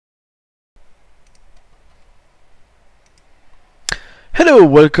Hello,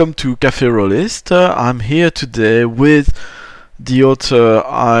 welcome to Café Rolistes. I'm here today with the author.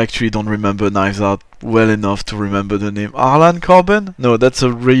 I actually don't remember Knives Out well enough to remember the name. Arlan Corbin? No, that's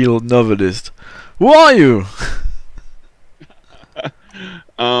a real novelist. Who are you?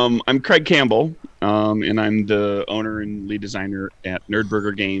 I'm Craig Campbell, and I'm the owner and lead designer at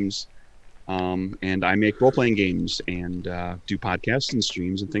NerdBurger Games. And I make role-playing games and do podcasts and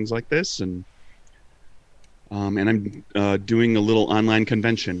streams and things like this. And I'm doing a little online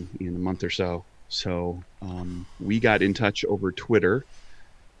convention in a month or so. So we got in touch over Twitter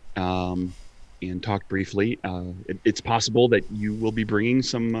and talked briefly. It's possible that you will be bringing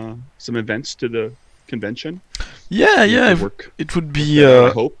some events to the convention. Yeah, it would be. I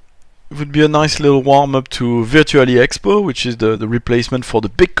hope it would be a nice little warm-up to Virtually Expo, which is the replacement for the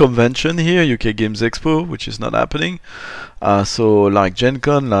big convention here, UK Games Expo, which is not happening. So like Gen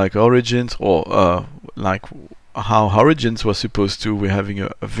Con, like Origins, or like how Origins was supposed to, we're having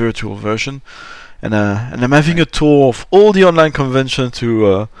a virtual version, and I'm having a tour of all the online convention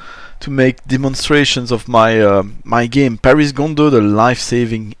to make demonstrations of my my game Paris Gondo, the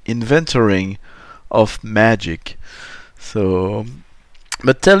life-saving inventorying of magic. So,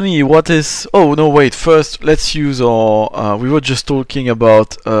 but tell me, what is? Oh no, wait. First, let's use our. We were just talking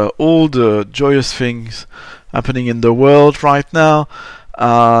about all the joyous things happening in the world right now.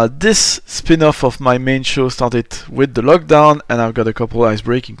 This spin-off of my main show started with the lockdown, and I've got a couple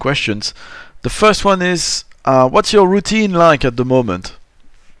ice-breaking questions. The first one is, what's your routine like at the moment?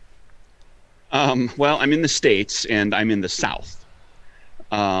 Well, I'm in the States, and I'm in the South.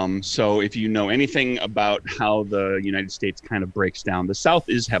 So if you know anything about how the United States kind of breaks down, the South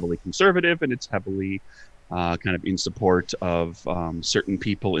is heavily conservative, and it's heavily kind of in support of certain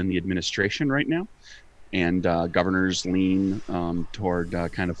people in the administration right now. And governors lean toward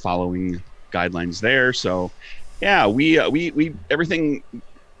kind of following guidelines there. So yeah, we everything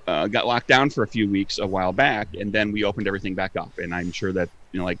got locked down for a few weeks a while back, and then we opened everything back up. And I'm sure that,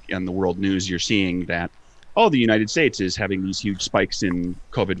 like in the world news, you're seeing that the United States is having these huge spikes in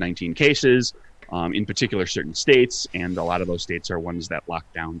COVID-19 cases, in particular certain states, and a lot of those states are ones that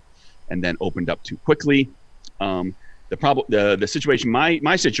locked down and then opened up too quickly. The situation,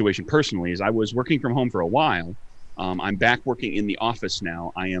 my situation personally, is I was working from home for a while. I'm back working in the office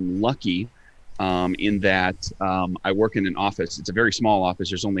now. I am lucky in that I work in an office. It's a very small office.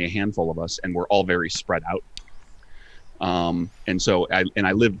 There's only a handful of us, and we're all very spread out. And so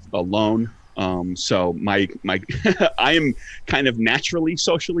I live alone. So my I am kind of naturally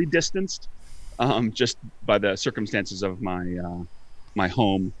socially distanced, just by the circumstances of my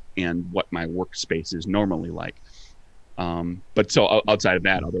home and what my workspace is normally like. But so outside of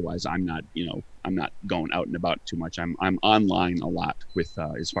that, otherwise I'm not going out and about too much. I'm online a lot with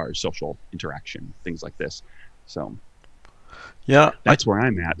as far as social interaction, things like this. So yeah, that's where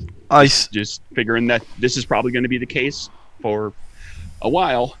I'm at. Just figuring that this is probably going to be the case for a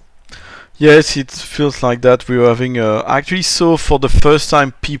while. Yes, it feels like that. We were having actually, so for the first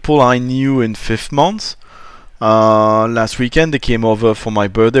time, people I knew in 5th month. Last weekend they came over for my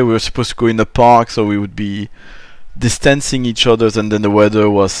birthday. We were supposed to go in the park, so we would be distancing each other, and then the weather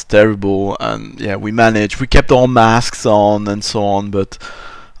was terrible, and yeah, we managed. We kept our masks on and so on, but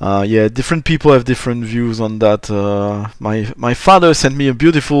yeah, different people have different views on that. My father sent me a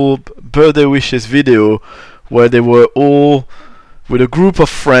beautiful birthday wishes video where they were all with a group of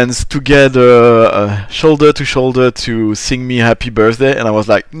friends together, shoulder to shoulder, to sing me happy birthday, and I was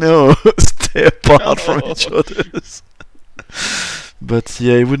like, no, stay apart from each other. But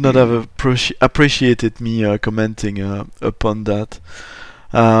yeah, he would not have appreciated me commenting upon that.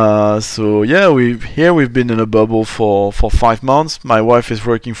 So yeah, we've been in a bubble for 5 months. My wife is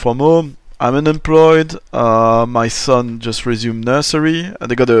working from home. I'm unemployed. My son just resumed nursery,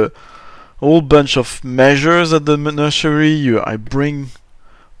 and they got a whole bunch of measures at the nursery. I bring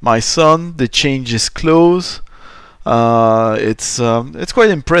my son, they change his clothes. It's quite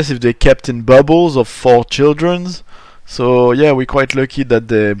impressive. They kept in bubbles of 4 children. So yeah, we're quite lucky that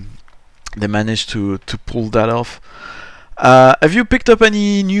they managed to pull that off. Have you picked up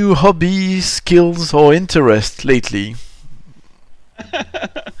any new hobbies, skills, or interests lately?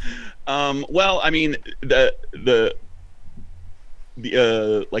 Well, I mean, the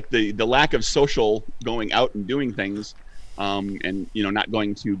lack of social going out and doing things, and not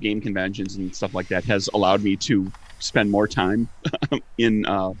going to game conventions and stuff like that has allowed me to spend more time in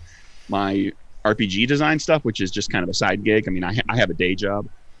my RPG design stuff, which is just kind of a side gig. I mean, I have a day job,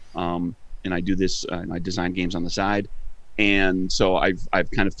 and I do this, and I design games on the side. And so I've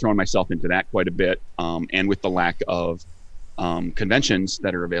kind of thrown myself into that quite a bit. And with the lack of conventions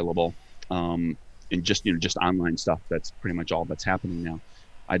that are available, and just just online stuff. That's pretty much all that's happening now.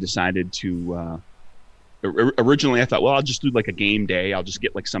 I decided to originally I thought, well, I'll just do like a game day. I'll just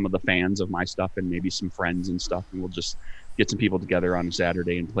get like some of the fans of my stuff and maybe some friends and stuff, and we'll just get some people together on a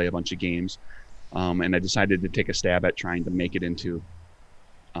Saturday and play a bunch of games. And I decided to take a stab at trying to make it into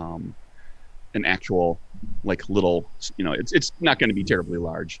an actual like little, it's not going to be terribly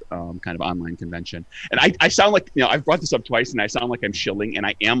large kind of online convention. And I sound like, I've brought this up twice and I sound like I'm shilling, and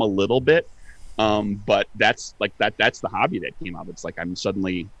I am a little bit, but that's the hobby that came up. It's like I'm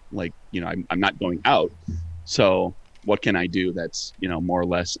suddenly like, I'm not going out, so what can I do that's more or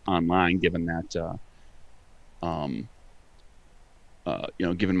less online, given that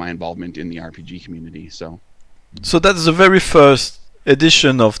given my involvement in the RPG community. So that's the very first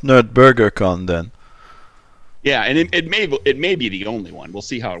edition of NerdBurger Con then. Yeah, and it may be the only one. We'll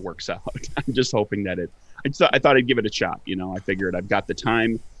see how it works out. I'm just hoping that I thought I'd give it a shot. I figured I've got the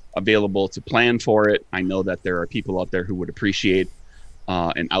time available to plan for it. I know that there are people out there who would appreciate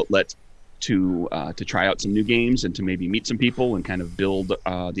an outlet to try out some new games and to maybe meet some people and kind of build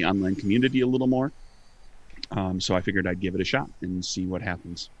the online community a little more. So I figured I'd give it a shot and see what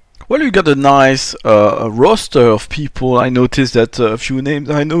happens. Well, you got a nice roster of people. I noticed that a few names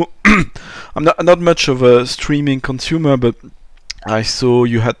I know. I'm not much of a streaming consumer, but I saw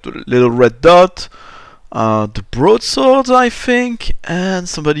you had the Little Red Dot, the Broadswords, I think, and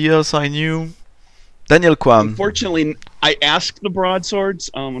somebody else I knew. Daniel Kwan. Unfortunately, I asked the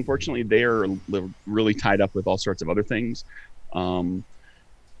Broadswords. Unfortunately, they are really tied up with all sorts of other things.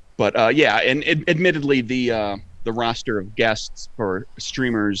 But yeah, and admittedly, the roster of guests for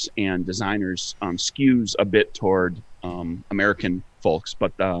streamers and designers skews a bit toward American folks,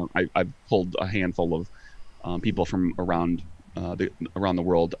 but I've pulled a handful of people from around the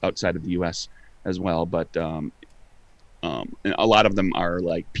world outside of the U.S. as well. But a lot of them are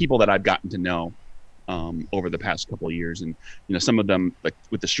like people that I've gotten to know over the past couple of years, and some of them, like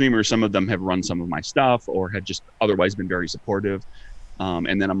with the streamers, some of them have run some of my stuff or had just otherwise been very supportive.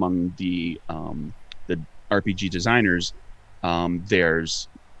 And then among the RPG designers, there's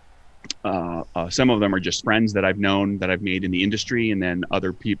some of them are just friends that I've known that I've made in the industry, and then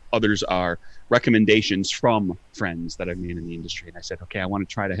others are recommendations from friends that I've made in the industry. And I said, okay, I want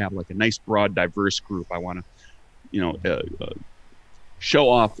to try to have like a nice, broad, diverse group. I want to, show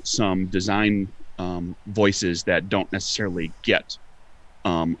off some design voices that don't necessarily get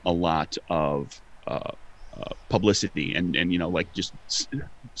a lot of publicity, and like just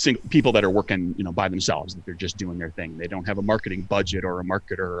people that are working by themselves, that they're just doing their thing. They don't have a marketing budget or a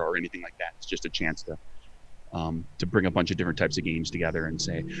marketer or anything like that. It's just a chance to bring a bunch of different types of games together and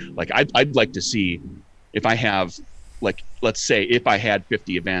say, like, I'd like to see, if I have, like, let's say if I had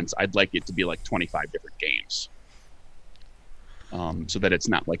 50 events, I'd like it to be like 25 different games, so that it's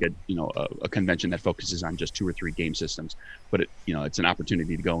not like a convention that focuses on just 2 or 3 game systems, but it's an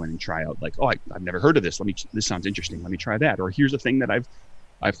opportunity to go in and try out, like, oh, I've never heard of this. This sounds interesting. Let me try that. Or here's a thing that I've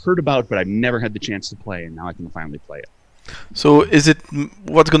heard about, but I've never had the chance to play, and now I can finally play it. So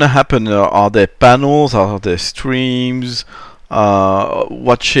what's going to happen? Are there panels? Are there streams?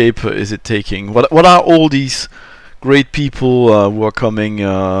 What shape is it taking? What are all these great people who are coming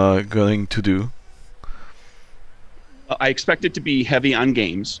going to do? I expect it to be heavy on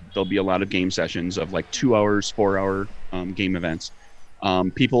games. There'll be a lot of game sessions of like 2 hours, 4-hour game events.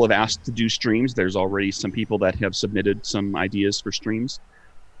 People have asked to do streams. There's already some people that have submitted some ideas for streams.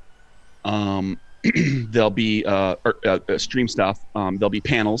 There'll be stream stuff. There'll be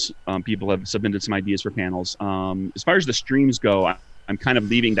panels. People have submitted some ideas for panels. As far as the streams go, I'm kind of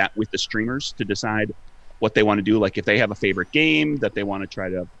leaving that with the streamers to decide what they want to do. Like if they have a favorite game that they want to try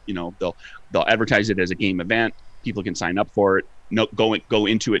to, they'll advertise it as a game event. People can sign up for it, go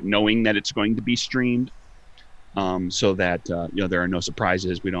into it knowing that it's going to be streamed, so that there are no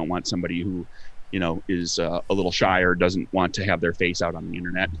surprises. We don't want somebody who is a little shy or doesn't want to have their face out on the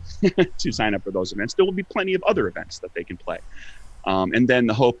internet to sign up for those events. There will be plenty of other events that they can play, and then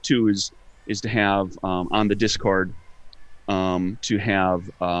the hope too is to have on the Discord to have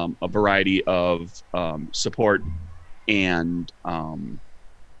a variety of support and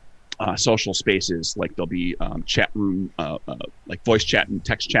social spaces. Like there'll be chat room, like voice chat and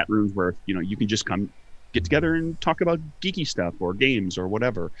text chat rooms where you can just come get together and talk about geeky stuff or games or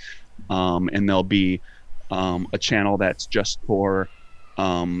whatever. And there'll be a channel that's just for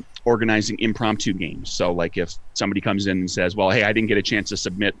organizing impromptu games. So like if somebody comes in and says, well, hey, I didn't get a chance to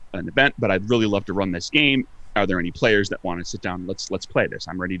submit an event, but I'd really love to run this game. Are there any players that want to sit down? Let's play this.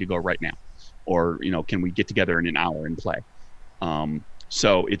 I'm ready to go right now. Or can we get together in an hour and play?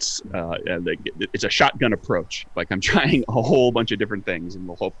 So it's a shotgun approach. Like I'm trying a whole bunch of different things, and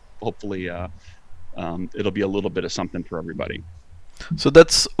we'll hopefully it'll be a little bit of something for everybody. So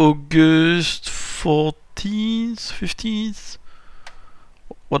that's August 14th, 15th.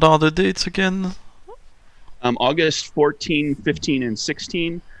 What are the dates again? August 14, 15, and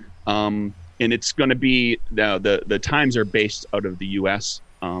 16. And it's going to be, the times are based out of the U.S.,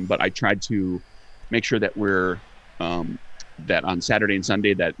 but I tried to make sure that we're, that on Saturday and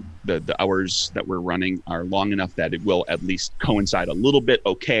Sunday that the hours that we're running are long enough that it will at least coincide a little bit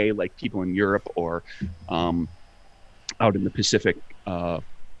okay, like people in Europe or out in the Pacific, like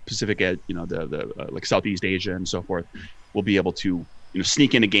Southeast Asia and so forth, will be able to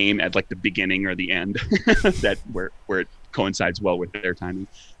sneak in a game at like the beginning or the end that where it coincides well with their timing.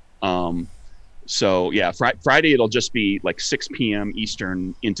 So yeah, Friday it'll just be like 6 p.m.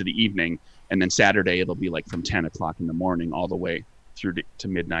 Eastern into the evening, and then Saturday it'll be like from 10 o'clock in the morning all the way through to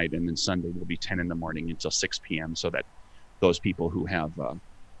midnight, and then Sunday will be 10 in the morning until 6 p.m. so that those people who have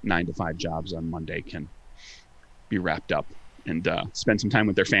 9 to 5 jobs on Monday can be wrapped up and spend some time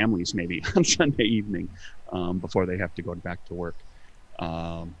with their families maybe on Sunday evening before they have to go back to work.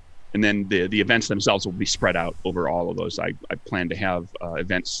 And then the events themselves will be spread out over all of those. I plan to have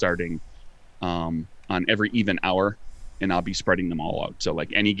events starting on every even hour, and I'll be spreading them all out. So like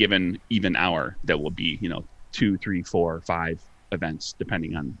any given even hour, there will be 2, 3, 4, 5 events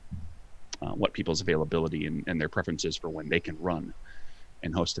depending on what people's availability and their preferences for when they can run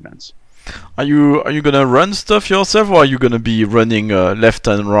and host events. Are you gonna run stuff yourself, or are you gonna be running left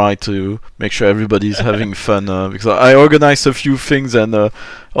and right to make sure everybody's having fun? Because I organize a few things, and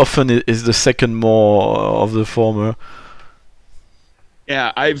often it is the second more of the former.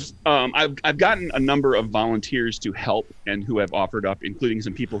 Yeah, I've gotten a number of volunteers to help and who have offered up, including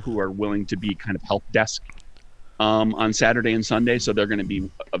some people who are willing to be kind of help desk on Saturday and Sunday. So they're going to be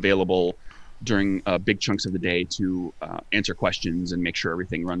available during big chunks of the day to answer questions and make sure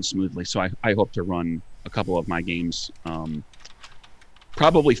everything runs smoothly. So I hope to run a couple of my games.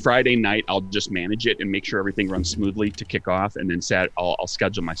 Probably Friday night, I'll just manage it and make sure everything runs smoothly to kick off. And then I'll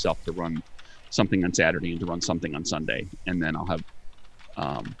schedule myself to run something on Saturday and to run something on Sunday. And then I'll have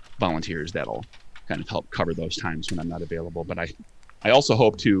volunteers that'll kind of help cover those times when I'm not available. But I also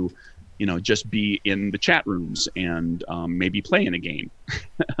hope to just be in the chat rooms and maybe play in a game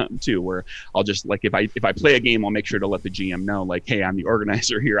too, where I'll just like, if I play a game, I'll make sure to let the GM know, like, hey, I'm the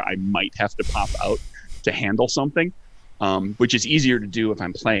organizer here. I might have to pop out to handle something, which is easier to do if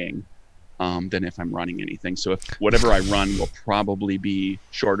I'm playing than if I'm running anything. So if whatever I run will probably be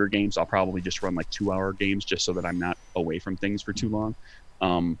shorter games, I'll probably just run like 2-hour games just so that I'm not away from things for too long.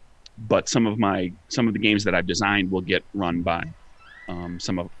 But some of the games that I've designed will get run by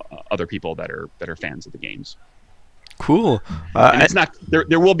some of other people that are fans of the games. Cool. And it's not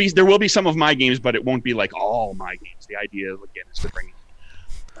there will be some of my games, but it won't be like all my games. The idea again is to bring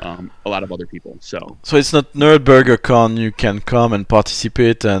a lot of other people. So it's not NerdBurger Con. You can come and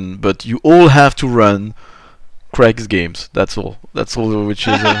participate, but you all have to run Craig's games. That's all which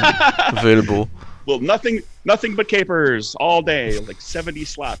is available. Well, nothing but capers all day, like 70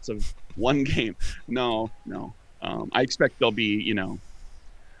 slots of one game. No. I expect there'll be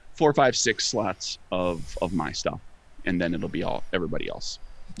 4, 5, 6 slots of my stuff, and then it'll be everybody else.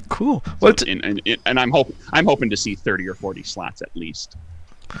 Cool. So Well, and I'm hoping to see 30 or 40 slots at least.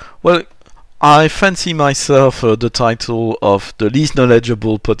 Well, I fancy myself the title of the least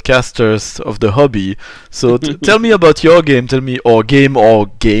knowledgeable podcasters of the hobby. So tell me about your game. Tell me, or game or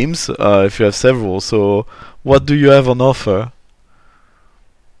games, if you have several. So what do you have on offer?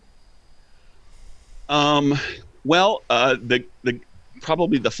 Well, the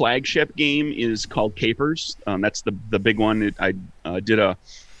probably the flagship game is called Capers. That's the big one. I did a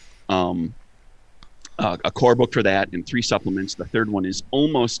core book for that and 3 supplements. The third one is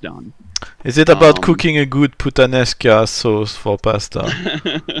almost done. Is it about cooking a good puttanesca sauce for pasta?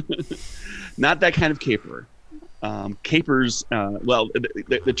 Not that kind of caper. Capers, well,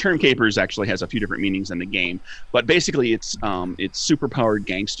 the term capers actually has a few different meanings in the game, but basically it's superpowered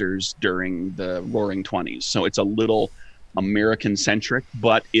gangsters during the Roaring '20s. So it's a little American-centric,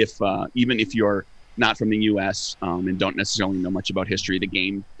 but even if you're not from the U.S. And don't necessarily know much about history, the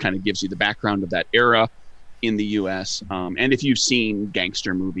game kind of gives you the background of that era in the U.S. And if you've seen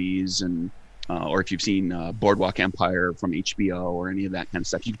gangster movies or if you've seen Boardwalk Empire from HBO or any of that kind of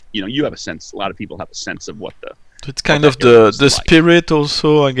stuff, you have a sense. A lot of people have a sense of what the. It's kind of the spirit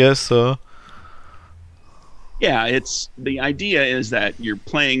also, I guess. Yeah, the idea is that you're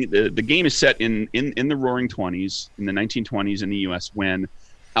playing the game is set in the Roaring '20s, in the 1920s in the U.S. when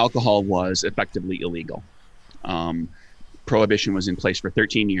alcohol was effectively illegal. Prohibition was in place for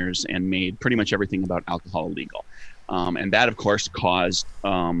 13 years and made pretty much everything about alcohol illegal. And that, of course, caused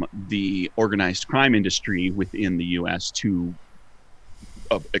the organized crime industry within the U.S. to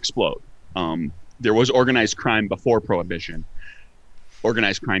explode. There was organized crime before Prohibition.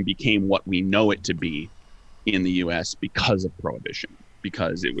 Organized crime became what we know it to be in the U.S. because of Prohibition,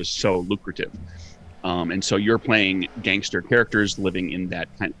 because it was so lucrative. And so you're playing gangster characters living in that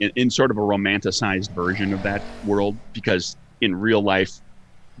in sort of a romanticized version of that world, because in real life,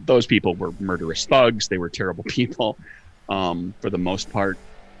 those people were murderous thugs. They were terrible people for the most part.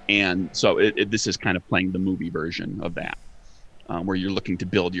 And so this is kind of playing the movie version of that, where you're looking to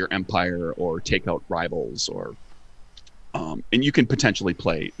build your empire or take out rivals, or and you can potentially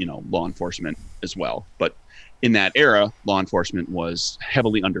play, law enforcement as well. But in that era, law enforcement was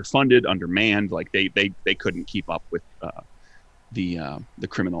heavily underfunded, undermanned. Like they couldn't keep up with the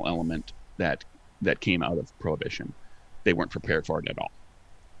criminal element that came out of Prohibition. They weren't prepared for it at all.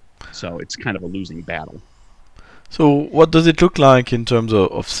 So it's kind of a losing battle. So what does it look like in terms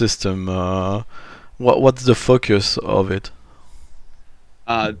of system? What's the focus of it?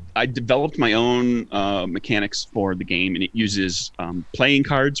 I developed my own mechanics for the game, and it uses playing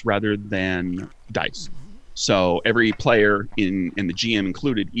cards rather than dice. So every player, and the GM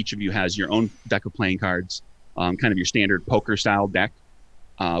included, each of you has your own deck of playing cards, kind of your standard poker style deck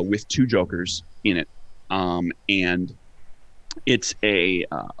with 2 jokers in it. And it's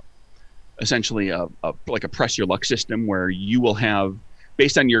essentially like a press your luck system, where you will have,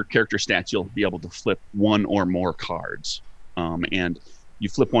 based on your character stats, you'll be able to flip 1 or more cards. And you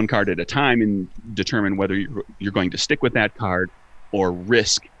flip 1 card at a time and determine whether you're going to stick with that card or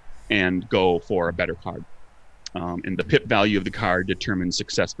risk and go for a better card. And the pip value of the card determines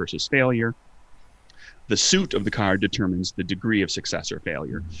success versus failure. The suit of the card determines the degree of success or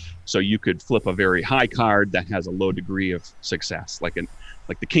failure. So you could flip a very high card that has a low degree of success, like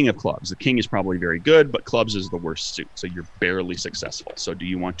the King of Clubs. The King is probably very good, but Clubs is the worst suit, so you're barely successful. So do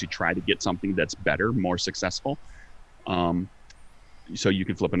you want to try to get something that's better, more successful? So you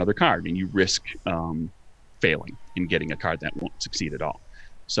can flip another card, and you risk failing and getting a card that won't succeed at all.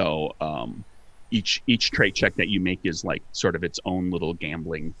 So each trait check that you make is like sort of its own little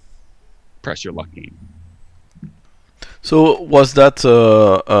gambling press your luck game. So was that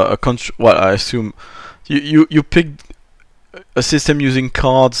well, I assume you picked a system using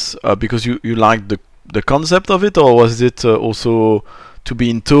cards because you liked the concept of it, or was it also to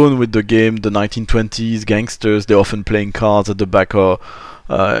be in tone with the game, the 1920s gangsters? They're often playing cards at the back or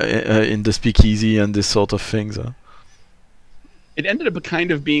in the speakeasy and this sort of things. It ended up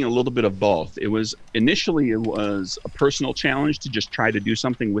kind of being a little bit of both. Initially it was a personal challenge to just try to do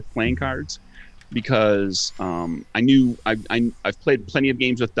something with playing cards, because I knew I've played plenty of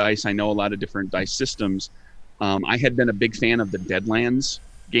games with dice. I know a lot of different dice systems. I had been a big fan of the Deadlands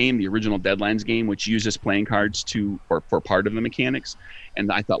game, the original Deadlands game, which uses playing cards for part of the mechanics.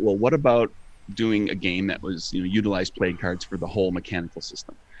 And I thought, well, what about doing a game that was, utilized playing cards for the whole mechanical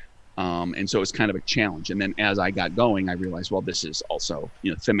system? And so it's kind of a challenge. And then as I got going, I realized, well, this is also,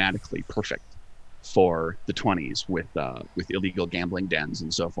 thematically perfect for the 20s with illegal gambling dens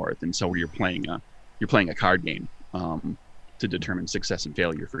and so forth. And so you're playing a card game to determine success and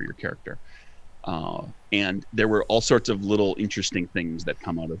failure for your character. And there were all sorts of little interesting things that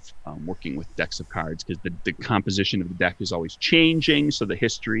come out of working with decks of cards, because the composition of the deck is always changing. So the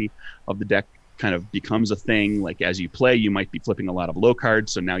history of the deck kind of becomes a thing. Like as you play, you might be flipping a lot of low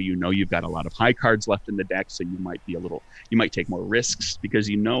cards. So now you've got a lot of high cards left in the deck. So you might take more risks because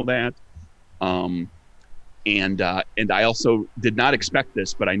you know that. And I also did not expect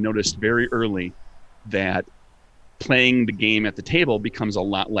this, but I noticed very early that playing the game at the table becomes a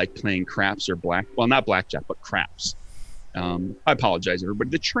lot like playing craps or not blackjack, but craps. I apologize,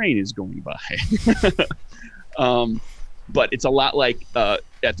 everybody. The train is going by. But it's a lot like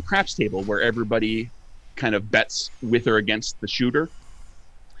at the craps table, where everybody kind of bets with or against the shooter.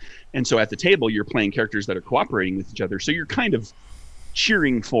 And so at the table, you're playing characters that are cooperating with each other. So you're kind of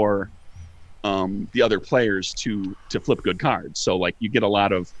cheering for the other players to flip good cards. So like you get a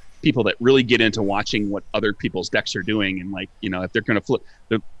lot of people that really get into watching what other people's decks are doing, and like, if they're going to flip,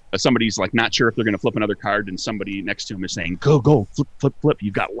 somebody's like not sure if they're going to flip another card, and somebody next to him is saying, go, flip,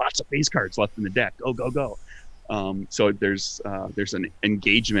 you've got lots of face cards left in the deck, go. So there's an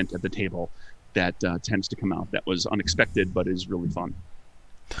engagement at the table that tends to come out that was unexpected but is really fun.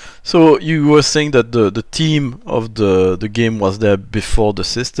 So you were saying that the theme of the game was there before the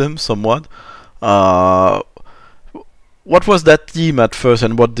system somewhat. What was that theme at first,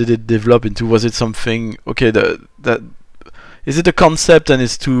 and what did it develop into? Was it something, okay, is it a concept and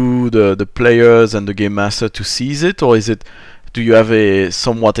it's to the players and the game master to seize it, or do you have a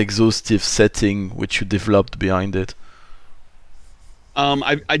somewhat exhaustive setting which you developed behind it?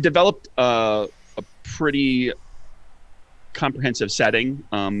 I developed a pretty comprehensive setting.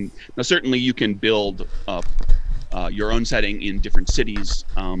 Now, certainly you can build your own setting in different cities,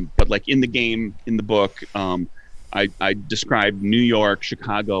 but like in the game, in the book, I described New York,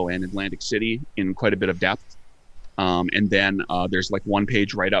 Chicago, and Atlantic City in quite a bit of depth. And then there's like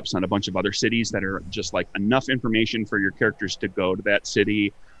one-page write-ups on a bunch of other cities that are just like enough information for your characters to go to that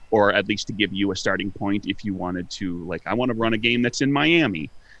city, or at least to give you a starting point if you wanted to, like, I want to run a game that's in Miami,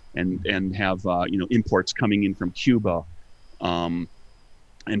 and have imports coming in from Cuba, and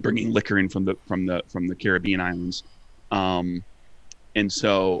bringing liquor in from the Caribbean islands. And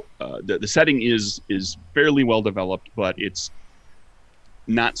so the setting is fairly well developed, but it's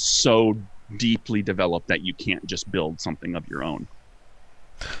not so deeply developed that you can't just build something of your own.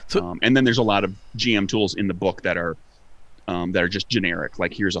 So, and then there's a lot of GM tools in the book that are just generic.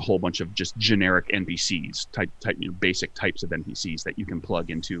 Like, here's a whole bunch of just generic NPCs, basic types of NPCs that you can plug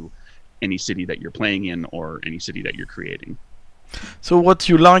into any city that you're playing in or any city that you're creating. So what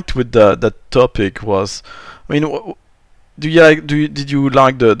you liked with that topic was, I mean, did you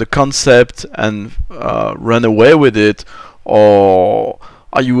like the concept and run away with it, or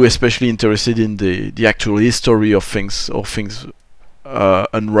are you especially interested in the actual history of things, or things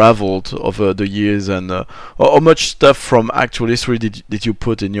unraveled over the years, and how much stuff from actual history did you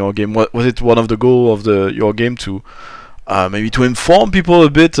put in your game? Was it one of the goals of your game to maybe to inform people a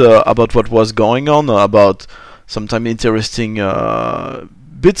bit about what was going on, about sometimes interesting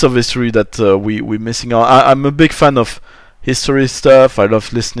bits of history that we're missing out? I'm a big fan of history stuff. I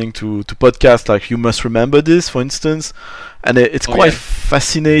love listening to podcasts like You Must Remember This, for instance, and it's quite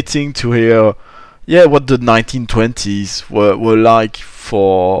fascinating to hear what the 1920s were like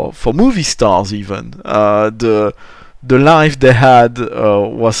for movie stars. Even the life they had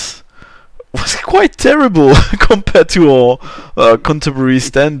was quite terrible compared to our contemporary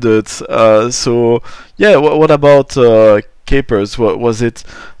standards. So what about Capers? What was it?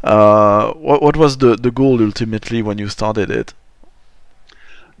 What was the goal ultimately when you started it?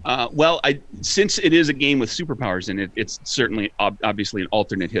 Well, since it is a game with superpowers in it, it's certainly obviously an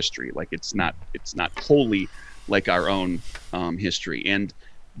alternate history. Like, it's not wholly like our own history. And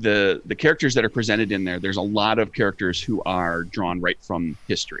the characters that are presented in there, there's a lot of characters who are drawn right from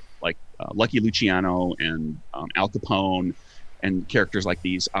history, like Lucky Luciano and Al Capone, and characters like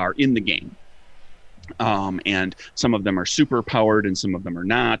these are in the game. And some of them are super powered and some of them are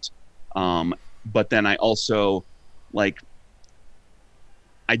not. But then I also, like,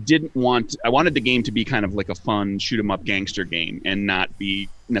 I wanted the game to be kind of like a fun shoot 'em up gangster game, and not be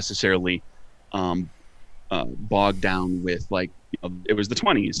necessarily bogged down with, like, it was the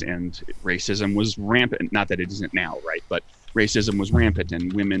 20s and racism was rampant. Not that it isn't now, right? But racism was rampant,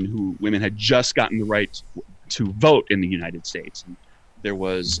 and women had just gotten the right to vote in the United States. And there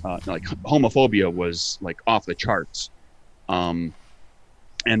was like, homophobia was like off the charts. And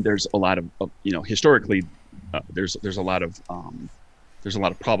there's a lot of historically there's a lot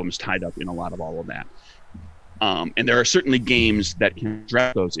of problems tied up in a lot of all of that. And there are certainly games that can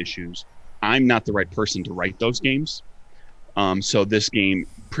address those issues. I'm not the right person to write those games. So this game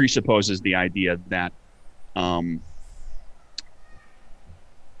presupposes the idea that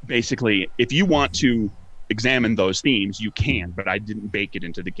basically, if you want to examine those themes, you can, but I didn't bake it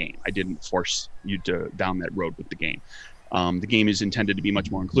into the game. I didn't force you down that road with the game. The game is intended to be much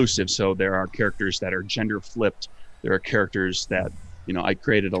more inclusive, so there are characters that are gender flipped. There are characters that, I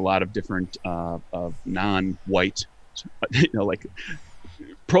created a lot of different of non-white, like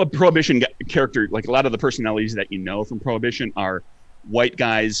Prohibition character. Like, a lot of the personalities that from Prohibition are white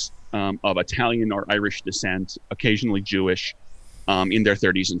guys of Italian or Irish descent, occasionally Jewish, in their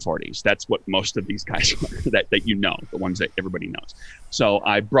 30s and 40s. That's what most of these guys are, that the ones that everybody knows. So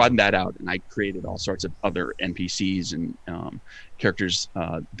I broadened that out, and I created all sorts of other NPCs and characters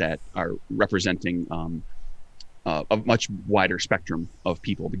that are representing a much wider spectrum of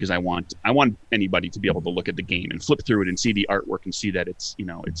people, because I want anybody to be able to look at the game and flip through it and see the artwork and see that it's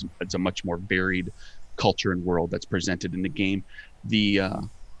a much more varied culture and world that's presented in the game.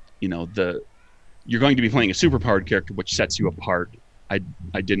 You're going to be playing a superpowered character, which sets you apart. I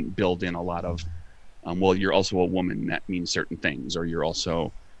didn't build in a lot of well, you're also a woman, and that means certain things, or you're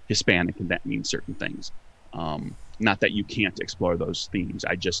also Hispanic, and that means certain things. Not that you can't explore those themes.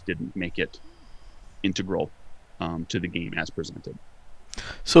 I just didn't make it integral to the game as presented.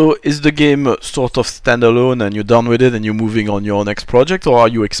 So is the game sort of standalone and you're done with it and you're moving on your next project, or are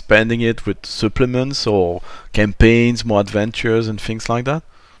you expanding it with supplements or campaigns, more adventures and things like that?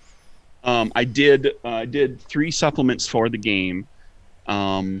 I did 3 supplements for the game,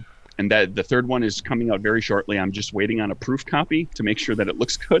 and and that the third one is coming out very shortly. I'm just waiting on a proof copy to make sure that it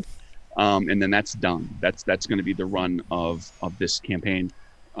looks good, and then that's done. That's going to be the run of this campaign,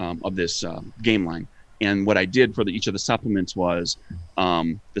 of this game line. And what I did for each of the supplements was,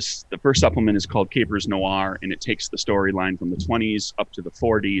 the first supplement is called Capers Noir, and it takes the storyline from the 20s up to the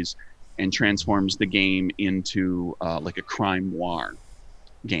 40s and transforms the game into like a crime noir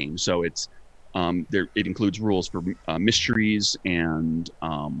game. So it includes rules for mysteries, and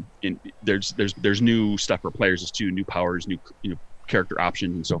there's new stuff for players too, new powers, new character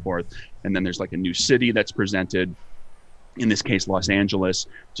options, and so forth. And then there's like a new city that's presented. In this case, Los Angeles,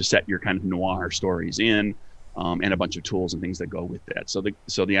 to set your kind of noir stories in, and a bunch of tools and things that go with that.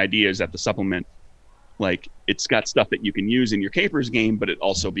 So the idea is that the supplement, like, it's got stuff that you can use in your Capers game, but it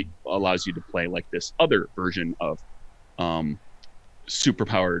also allows you to play like this other version of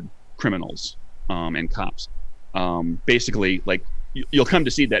superpowered criminals and cops. Basically, like, you'll come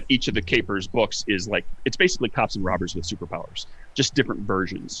to see that each of the Capers books is like, it's basically cops and robbers with superpowers, just different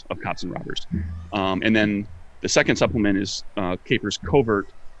versions of cops and robbers. And then the second supplement is Capers Covert,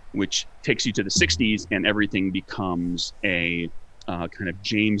 which takes you to the 60s, and everything becomes a kind of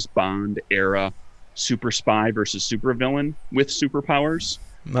James Bond era super spy versus super villain with superpowers.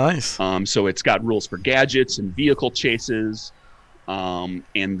 Nice. So it's got rules for gadgets and vehicle chases.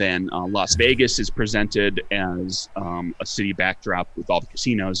 And then Las Vegas is presented as a city backdrop with all the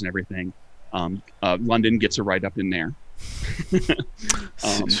casinos and everything. London gets a write-up in there.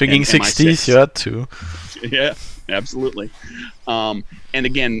 Swinging 60s, you had to. Yeah, absolutely. And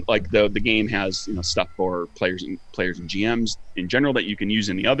again, like the game has stuff for players and GMs in general that you can use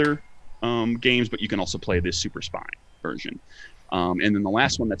in the other games, but you can also play this Super Spy version. And then the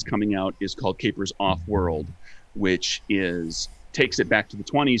last one that's coming out is called Capers Off-World, which takes it back to the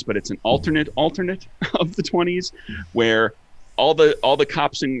 20s, but it's an alternate of the 20s, where all the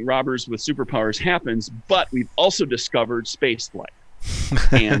cops and robbers with superpowers happens, but we've also discovered spaceflight.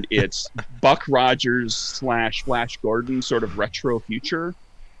 And it's Buck Rogers / Flash Gordon sort of retro future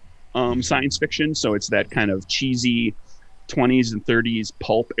science fiction. So it's that kind of cheesy 20s and 30s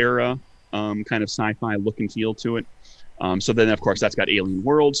pulp era kind of sci-fi look and feel to it. So then, of course, that's got alien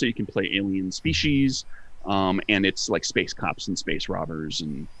world, so you can play alien species. And it's like space cops and space robbers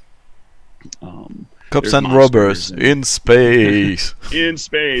and cops and robbers in space. In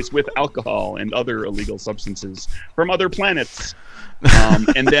space with alcohol and other illegal substances from other planets.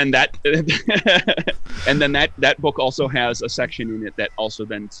 And then that book also has a section in it that also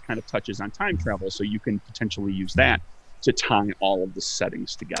then kind of touches on time travel, so you can potentially use that to tie all of the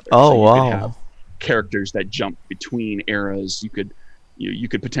settings together. Oh, so you wow. could have characters that jump between eras. You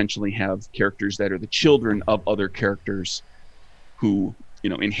could potentially have characters that are the children of other characters who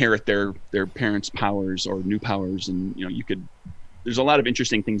inherit their parents' powers or new powers, and there's a lot of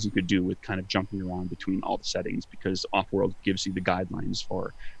interesting things you could do with kind of jumping around between all the settings, because Off-World gives you the guidelines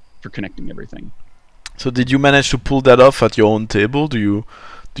for connecting everything. So did you manage to pull that off at your own table? Do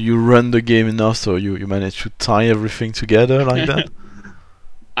you run the game enough so you manage to tie everything together like that?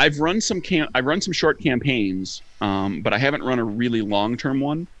 I've run some short campaigns, but I haven't run a really long-term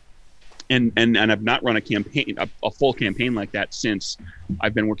one. And I've not run a full campaign like that since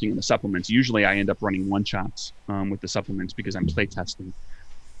I've been working on the supplements. Usually I end up running one-shots with the supplements because I'm playtesting.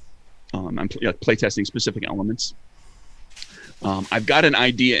 I'm playtesting specific elements. I've got an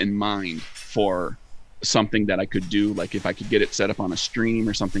idea in mind for something that I could do, like if I could get it set up on a stream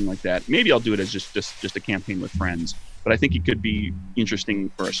or something like that. Maybe I'll do it as just a campaign with friends. But I think it could be interesting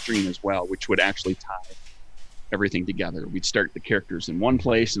for a stream as well, which would actually tie everything together. We'd start the characters in one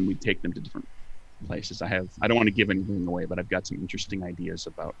place and we'd take them to different places. I don't want to give anything away, but I've got some interesting ideas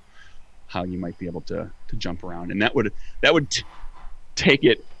about how you might be able to jump around, and that would take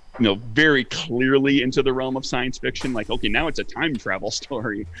it very clearly into the realm of science fiction. Like, okay, now it's a time travel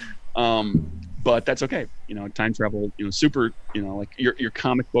story, but that's okay. Time travel, super, like your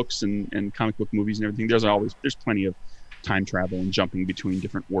comic books and comic book movies and everything. There's plenty of time travel and jumping between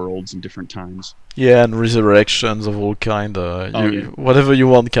different worlds and different times. Yeah, and resurrections of all kind. Whatever you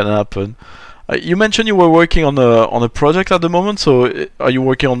want can happen. You mentioned you were working on a project at the moment. So are you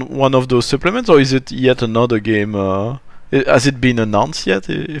working on one of those supplements, or is it yet another game? Has it been announced yet?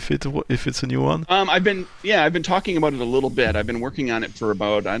 If it's a new one? I've been talking about it a little bit. I've been working on it for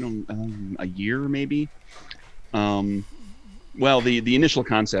about a year maybe. Well, the initial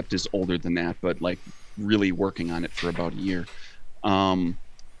concept is older than that, but like really working on it for about a year. And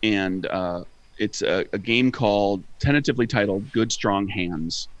it's a game called, tentatively titled, Good Strong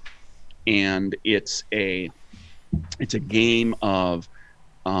Hands, and it's a game of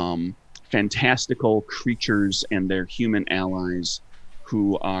fantastical creatures and their human allies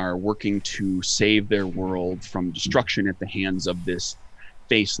who are working to save their world from destruction at the hands of this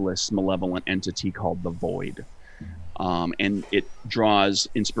faceless, malevolent entity called the Void. And it draws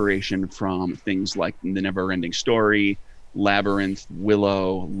inspiration from things like The Never-Ending Story, Labyrinth,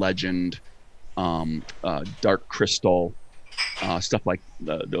 Willow, Legend, Dark Crystal, stuff like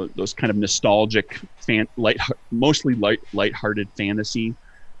those kind of nostalgic, mostly light-hearted fantasy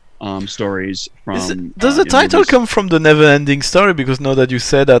stories from. Does the title come from The Never-Ending Story? Because now that you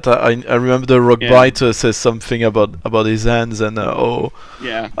said that, I remember the Rockbiter says something about his hands and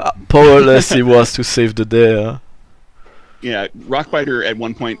powerless he was to save the day. Yeah, Rockbiter at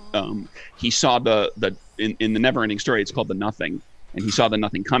one point he saw in the Never-Ending Story, it's called The Nothing, and he saw the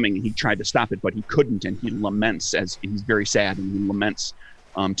Nothing coming and he tried to stop it, but he couldn't, and he laments he's very sad, and he laments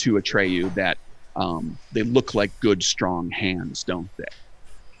to Atreyu that they look like good, strong hands, don't they?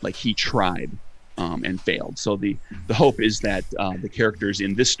 Like he tried and failed. So the hope is that the characters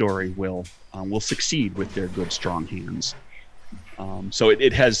in this story will succeed with their good, strong hands. So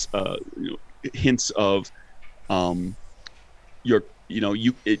it has hints of you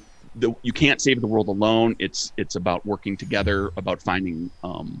can't save the world alone. It's about working together, about finding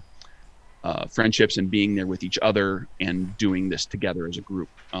friendships and being there with each other and doing this together as a group.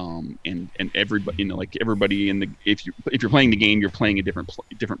 And everybody, like everybody if you're playing the game, you're playing a different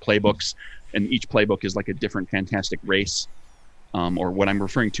playbooks, and each playbook is like a different fantastic race, or what I'm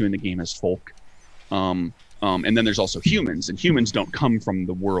referring to in the game as folk. And then there's also humans, and humans don't come from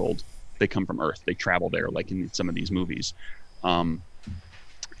the world; they come from Earth. They travel there, like in some of these movies.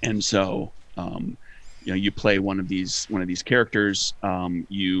 And so, you play one of these characters.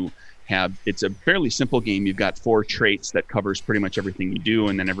 It's a fairly simple game. You've got 4 traits that covers pretty much everything you do,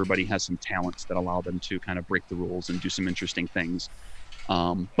 and then everybody has some talents that allow them to kind of break the rules and do some interesting things.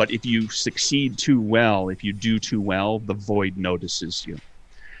 But if you succeed too well, if you do too well, the Void notices you,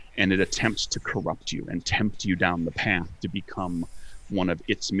 and it attempts to corrupt you and tempt you down the path to become one of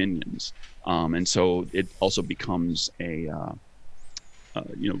its minions. And so it also becomes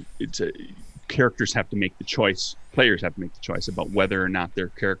characters have to make the choice. Players have to make the choice about whether or not their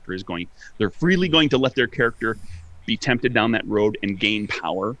character they're freely going to let their character be tempted down that road and gain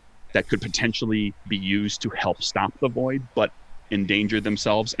power that could potentially be used to help stop the Void, but endanger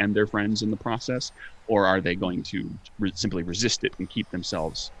themselves and their friends in the process, or are they going to simply resist it and keep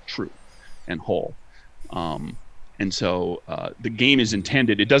themselves true and whole? And so the game is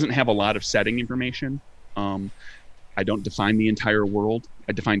intended. It doesn't have a lot of setting information. I don't define the entire world.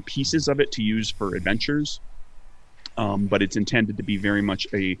 I define pieces of it to use for adventures, but it's intended to be very much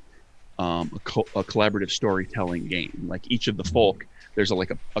a collaborative storytelling game. Like each of the folk, there's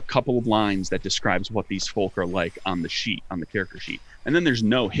a couple of lines that describes what these folk are like on the sheet, on the character sheet, and then there's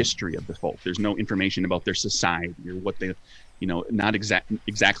no history of the folk. There's no information about their society or what they, not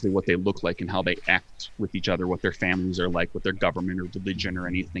exactly what they look like and how they act with each other, what their families are like, what their government or religion or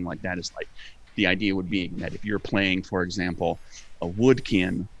anything like that is like. The idea would be that if you're playing, for example, a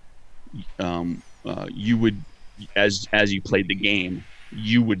woodkin, you would, as you played the game,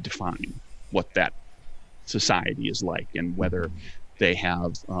 you would define what that society is like and whether they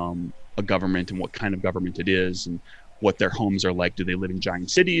have a government and what kind of government it is and what their homes are like. Do they live in giant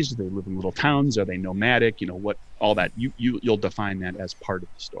cities? Do they live in little towns? Are they nomadic? What all that you'll define that as part of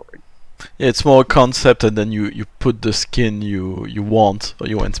the story. Yeah, it's more a concept, and then you put the skin you want or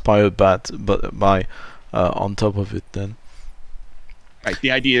you're inspired by on top of it. Then, right.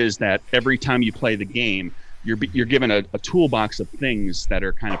 The idea is that every time you play the game, you're given a toolbox of things that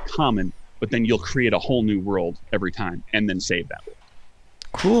are kind of common, but then you'll create a whole new world every time, and then save that world.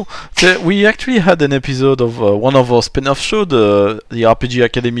 Cool. So we actually had an episode of one of our spin-off show, the RPG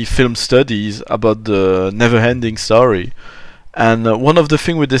Academy Film Studies, about the Never-Ending Story. And one of the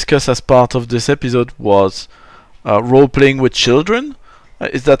things we discussed as part of this episode was role-playing with children.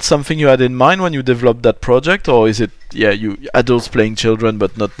 Is that something you had in mind when you developed that project, or is it you adults playing children,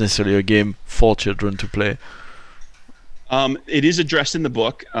 but not necessarily a game for children to play? It is addressed in the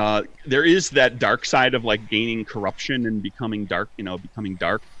book. There is that dark side of like gaining corruption and becoming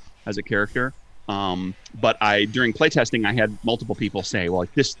dark as a character. But during playtesting, I had multiple people say, well,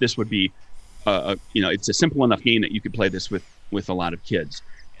 like this would be, it's a simple enough game that you could play this with a lot of kids.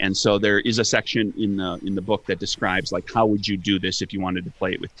 And so there is a section in the book that describes like how would you do this if you wanted to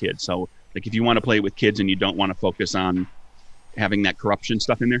play it with kids. So like if you want to play it with kids and you don't want to focus on having that corruption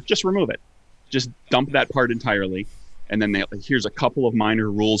stuff in there, just remove it. Just dump that part entirely. And then here's a couple of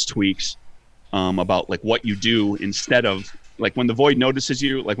minor rules tweaks about like what you do instead of like when the Void notices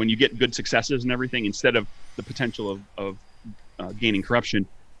you, like when you get good successes and everything, instead of the potential of gaining corruption,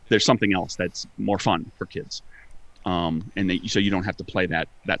 there's something else that's more fun for kids. so you don't have to play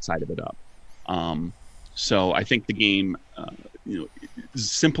that side of it up. So I think the game,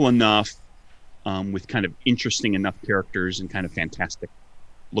 is simple enough, with kind of interesting enough characters and kind of fantastic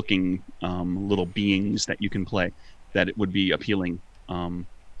looking little beings that you can play, that it would be appealing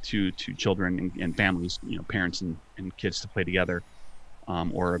to children and families, parents and kids to play together,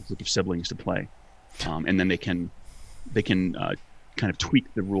 or a group of siblings to play, and then they can kind of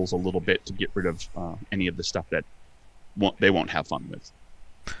tweak the rules a little bit to get rid of any of the stuff that they won't have fun with.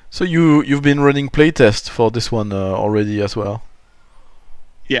 So you've been running playtests for this one already as well?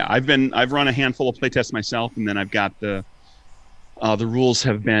 Yeah, I've run a handful of playtests myself, and then I've got the rules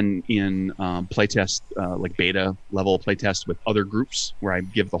have been in playtest, like beta level playtests with other groups, where I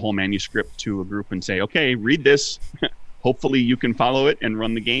give the whole manuscript to a group and say, okay, read this. Hopefully you can follow it and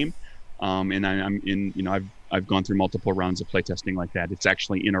run the game. And I'm in, I've gone through multiple rounds of playtesting like that. It's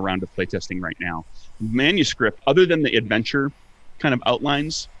actually in a round of playtesting right now. Manuscript, other than the adventure kind of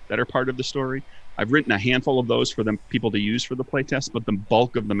outlines that are part of the story, I've written a handful of those for people to use for the playtest, but the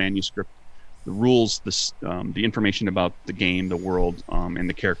bulk of the manuscript, the rules, the information about the game, the world, and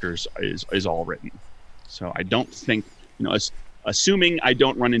the characters is all written. So I don't think, assuming I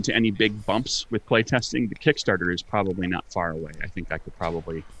don't run into any big bumps with playtesting, the Kickstarter is probably not far away. I think I could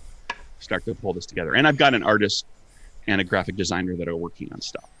probably start to pull this together. And I've got an artist and a graphic designer that are working on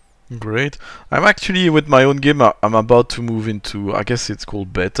stuff. Great. I'm actually, with my own game, I'm about to move into, I guess it's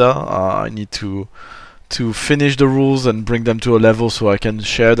called beta. I need to finish the rules and bring them to a level so I can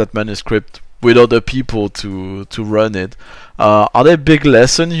share that manuscript with other people to run it. Are there big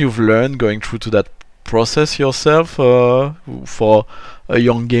lessons you've learned going through to that process yourself for a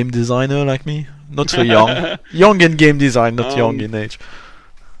young game designer like me? Not so young. Young in game design, not young in age.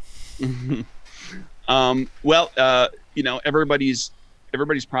 Well,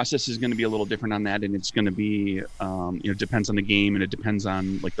 everybody's process is going to be a little different on that, and it's going to be, depends on the game, and it depends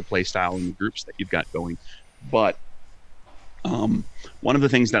on like the play style and the groups that you've got going. But one of the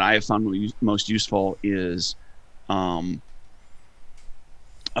things that I have found most useful is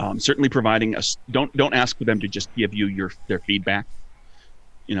certainly providing don't ask for them to just give you their feedback.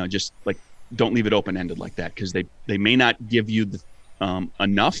 Just like don't leave it open-ended like that, because they may not give you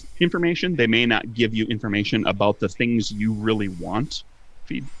enough information. They may not give you information about the things you really want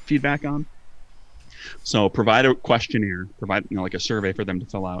feedback on. So provide a questionnaire, provide like a survey for them to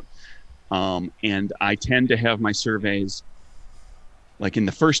fill out. And I tend to have my surveys, like in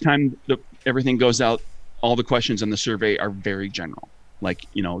the first time everything goes out, all the questions on the survey are very general. Like,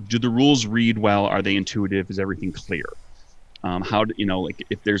 do the rules read well? Are they intuitive? Is everything clear? Like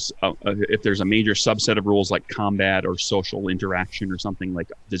if there's a major subset of rules like combat or social interaction or something, like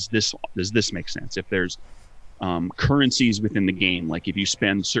does this make sense? If there's currencies within the game, like if you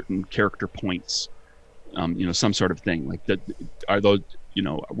spend certain character points, some sort of thing, like are those,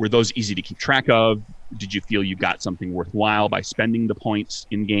 were those easy to keep track of? Did you feel you got something worthwhile by spending the points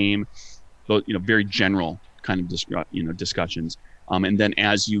in game? Those, very general kind of discussions. And then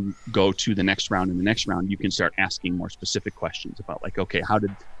as you go to the next round and the next round, you can start asking more specific questions about, like, okay, how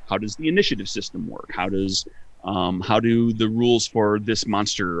does the initiative system work? How do the rules for this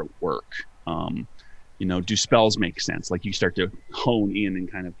monster work? Do spells make sense? Like you start to hone in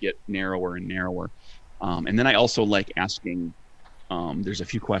and kind of get narrower and narrower. And then I also like asking, there's a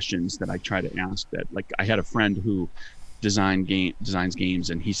few questions that I try to ask that, like, I had a friend who designs games,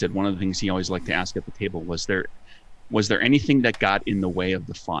 and he said one of the things he always liked to ask at the table was there anything that got in the way of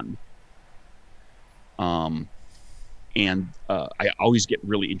the fun? And I always get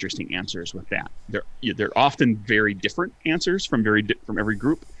really interesting answers with that. They're often very different answers from every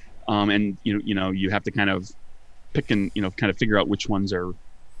group, and you have to kind of pick and kind of figure out which ones are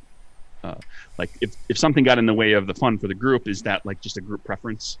like if something got in the way of the fun for the group, is that like just a group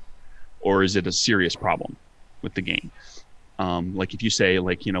preference, or is it a serious problem with the game? Like if you say,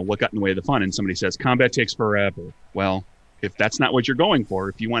 like, what got in the way of the fun, and somebody says combat takes forever. Well, if that's not what you're going for,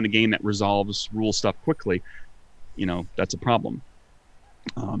 if you want a game that resolves rule stuff quickly, that's a problem.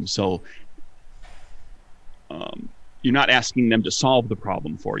 So you're not asking them to solve the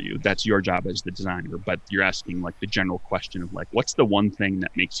problem for you. That's your job as the designer, but you're asking like the general question of like, what's the one thing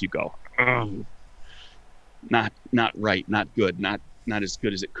that makes you go, oh, not right, not good, not as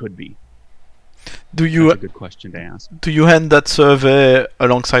good as it could be. That's a good question to ask. Do you hand that survey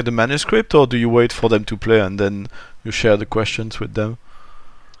alongside the manuscript, or do you wait for them to play and then you share the questions with them?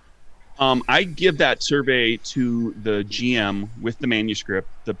 I give that survey to the GM with the manuscript.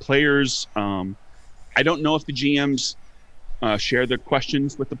 The players, I don't know if the GMs share the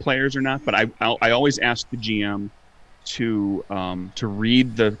questions with the players or not, but I always ask the GM to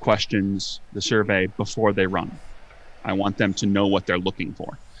read the questions, the survey, before they run. I want them to know what they're looking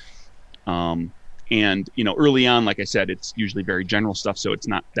for. And early on, like I said, it's usually very general stuff, so it's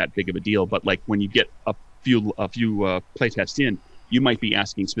not that big of a deal. But like when you get a few playtests in, you might be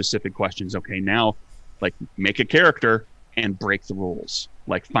asking specific questions. Okay, now, like, make a character and break the rules.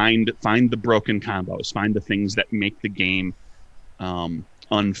 Like find the broken combos, find the things that make the game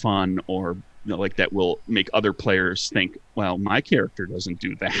unfun, or like that will make other players think, well, my character doesn't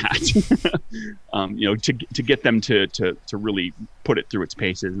do that. To get them to really put it through its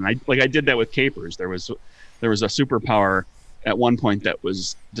paces. And I did that with capers. There was a superpower at one point that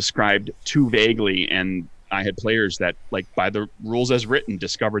was described too vaguely, and I had players that, like, by the rules as written,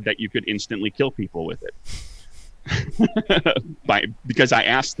 discovered that you could instantly kill people with it. Because I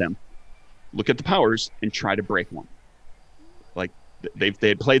asked them, look at the powers and try to break one. Like, they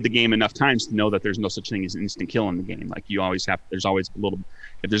had played the game enough times to know that there's no such thing as an instant kill in the game. Like, there's always a little,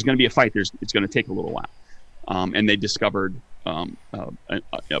 if there's going to be a fight, it's going to take a little while. And they discovered a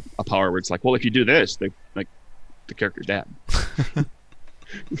power where it's like, well, if you do this, the character's dead.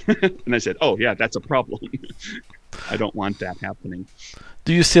 And I said, oh yeah, that's a problem. I don't want that happening.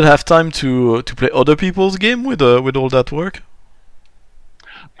 Do you still have time to play other people's game with all that work?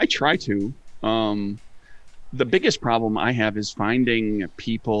 I try to. The biggest problem I have is finding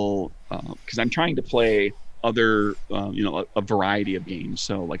people, because I'm trying to play other, a variety of games.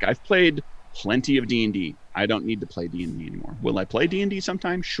 So, like, I've played plenty of D&D. I don't need to play D&D anymore. Will I play D&D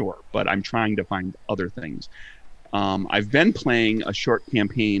sometime? Sure, but I'm trying to find other things. I've been playing a short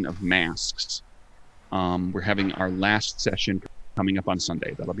campaign of Masks. We're having our last session coming up on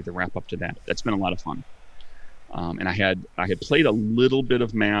Sunday. That'll be the wrap up to that. That's been a lot of fun. And I had played a little bit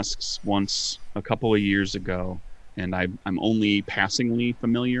of Masks once a couple of years ago, and I'm only passingly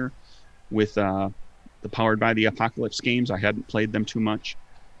familiar with the Powered by the Apocalypse games. I hadn't played them too much,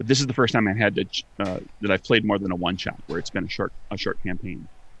 but this is the first time I had to that I've played more than a one shot where it's been a short campaign.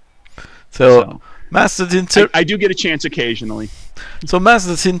 So Masks, I do get a chance occasionally. So Masks,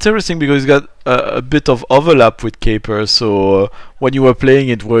 that's interesting because it's got a bit of overlap with Caper. So when you were playing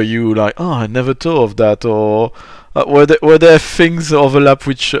it, were you like, oh, I never thought of that, or were there things overlap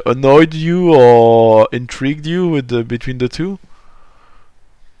which annoyed you or intrigued you between the two?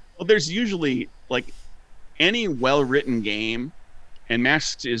 Well, there's usually, like, any well-written game, and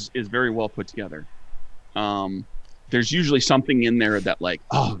Masks is very well put together. There's usually something in there that, like,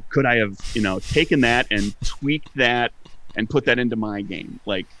 oh, could I have, taken that and tweaked that and put that into my game?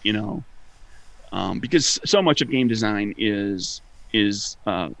 Like, because so much of game design is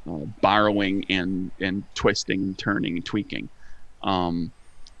borrowing and twisting and turning and tweaking. When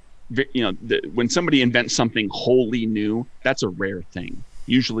somebody invents something wholly new, that's a rare thing.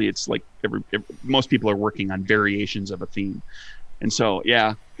 Usually it's like most people are working on variations of a theme. And so,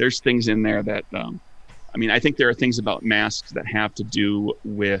 yeah, there's things in there that, I think there are things about Masks that have to do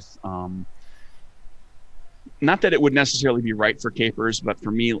with, not that it would necessarily be right for capers, but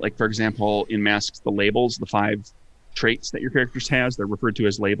for me, like, for example, in Masks, the labels, the 5 traits that your characters has, they're referred to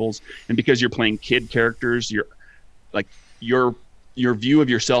as labels. And because you're playing kid characters, your view of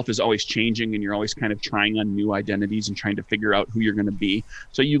yourself is always changing, and you're always kind of trying on new identities and trying to figure out who you're going to be.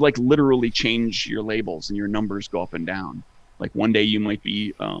 So you, like, literally change your labels, and your numbers go up and down. Like, one day you might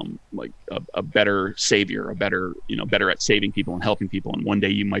be like a better savior, better at saving people and helping people, and one day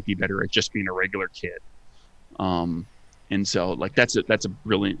you might be better at just being a regular kid. And so, like, that's a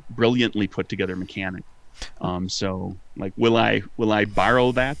brilliantly put together mechanic. So, like, will I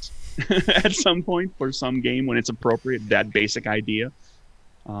borrow that at some point for some game when it's appropriate? That basic idea.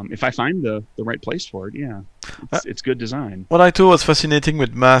 If I find the right place for it, yeah, it's good design. What I thought was fascinating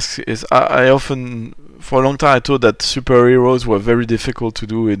with Masks is I often, for a long time, I thought that superheroes were very difficult to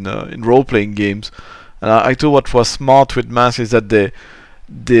do in role-playing games, and I thought what was smart with Masks is that they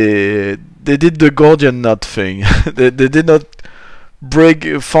did the Gordian knot thing. they did not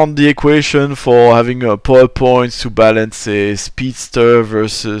found the equation for having power points to balance a speedster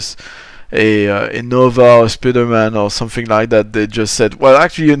versus a Nova or Spider-Man or something like that. They just said, well,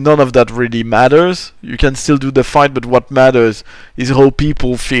 actually none of that really matters. You can still do the fight, but what matters is how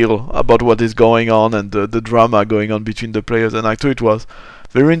people feel about what is going on and the drama going on between the players. And I thought it was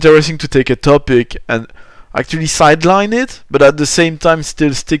very interesting to take a topic and actually sideline it, but at the same time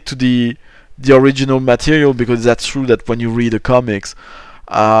still stick to the original material, because that's true that when you read the comics,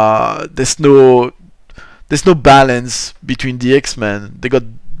 there's no balance between the X-Men. They got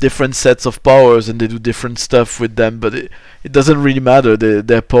different sets of powers and they do different stuff with them, but it doesn't really matter.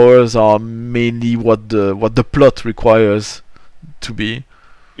 Their powers are mainly what the plot requires to be.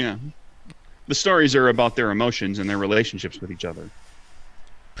 Yeah, the stories are about their emotions and their relationships with each other,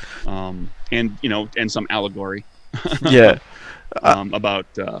 and some allegory. Yeah. About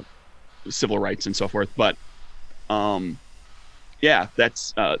civil rights and so forth. But yeah,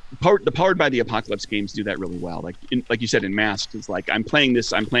 that's the Powered by the Apocalypse games do that really well. Like you said in Masked, it's like I'm playing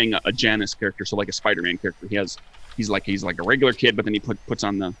a Janus character, so like a Spider-Man character. He's like a regular kid, but then he puts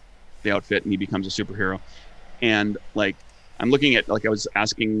on the outfit and he becomes a superhero. And like I'm looking at, like, I was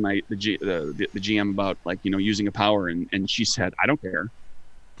asking the GM about, like, using a power, and she said, I don't care.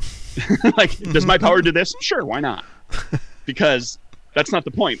 Like, does my power do this? Sure, why not? Because that's not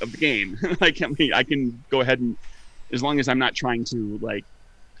the point of the game. Like, I mean, I can go ahead and, as long as I'm not trying to, like,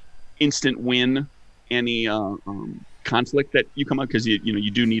 instant win any conflict that you come up, because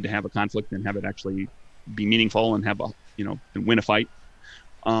you do need to have a conflict and have it actually be meaningful and have a and win a fight,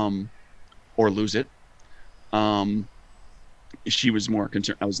 or lose it. She was more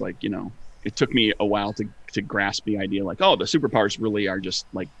concerned. I was like, it took me a while to grasp the idea, like, oh, the superpowers really are just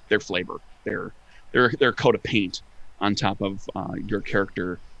like their flavor. They're a coat of paint on top of your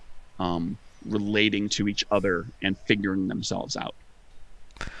character relating to each other and figuring themselves out.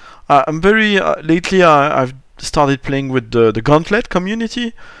 I'm very lately. I've started playing with the Gauntlet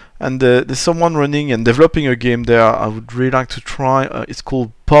community, and there's someone running and developing a game there. I would really like to try. It's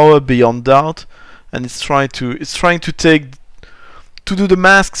called Power Beyond Doubt, and it's trying to do the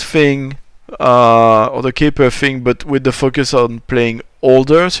Masks thing or the Caper thing, but with the focus on playing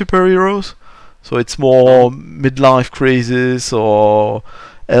older superheroes. So it's more midlife crisis or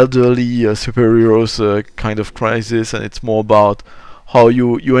elderly superheroes kind of crisis, and it's more about how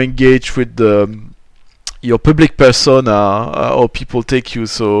you engage with your public persona, or people take you.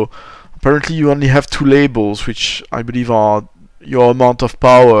 So apparently you only have 2 labels, which I believe are your amount of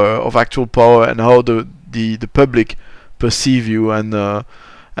power, of actual power, and how the public perceive you. And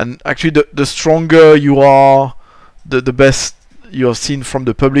actually the stronger you are, the best you're seen from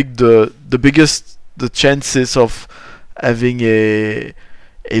the public, the biggest the chances of having a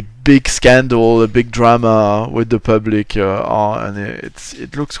big scandal, a big drama with the public are, and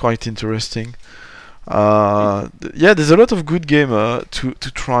it looks quite interesting. Yeah, there's a lot of good game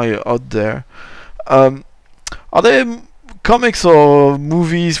to try out there. Are there comics or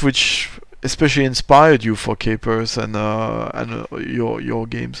movies which especially inspired you for Capers and your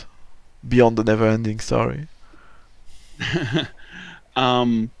games beyond the never-ending story?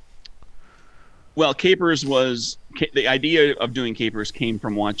 Well, Capers was the idea of doing Capers came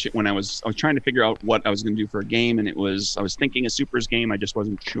from watching when I was trying to figure out what I was going to do for a game, and I was thinking a Supers game. I just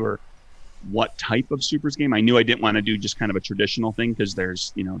wasn't sure what type of Supers game. I knew I didn't want to do just kind of a traditional thing, because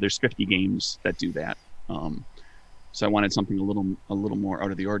there's 50 games that do that. So I wanted something a little more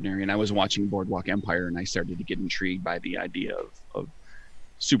out of the ordinary. And I was watching Boardwalk Empire, and I started to get intrigued by the idea of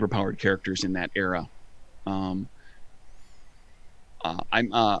superpowered characters in that era. I'm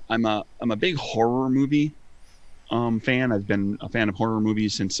a big horror movie fan. I've been a fan of horror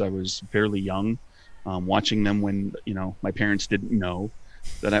movies since I was fairly young, watching them when my parents didn't know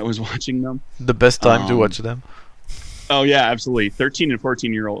that I was watching them. The best time to watch them. Oh yeah, absolutely. 13 and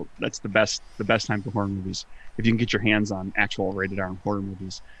 14-year-old, that's the best time for horror movies, if you can get your hands on actual rated R horror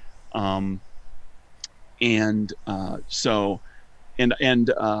movies. I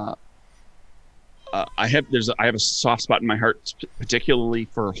have a soft spot in my heart, particularly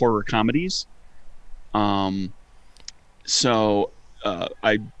for horror comedies. So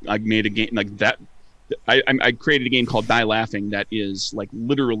I made a game like that. I created a game called Die Laughing that is like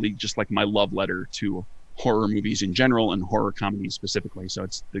literally just like my love letter to horror movies in general and horror comedies specifically. So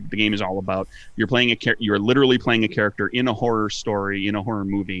it's the game is all about you're literally playing a character in a horror story, in a horror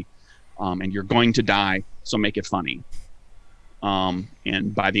movie, and you're going to die, so make it funny.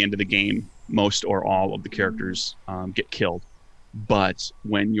 And by the end of the game, most or all of the characters get killed. But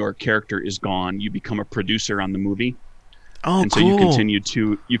when your character is gone, you become a producer on the movie. Oh, and so cool.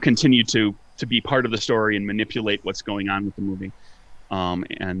 you continue to be part of the story and manipulate what's going on with the movie.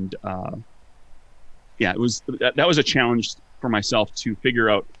 Yeah, that was a challenge for myself to figure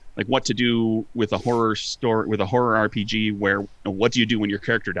out like what to do with a horror story, with a horror RPG, where what do you do when your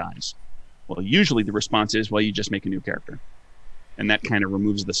character dies? Well, usually the response is, well, you just make a new character. And that kind of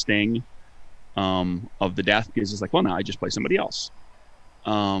removes the sting of the death, because it's like, well, now I just play somebody else.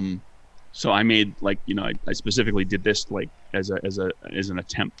 So I made I specifically did this like as an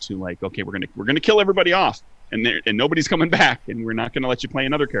attempt to like, okay, we're gonna kill everybody off, and nobody's coming back, and we're not gonna let you play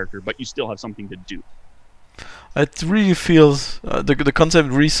another character, but you still have something to do. It really feels the concept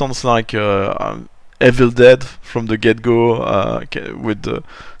really sounds like Evil Dead from the get-go, with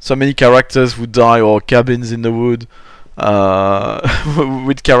so many characters who die, or Cabins in the Wood.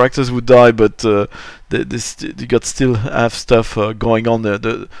 With characters who die, but you got still have stuff going on there.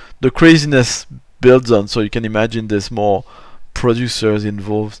 The craziness builds on. So you can imagine there's more producers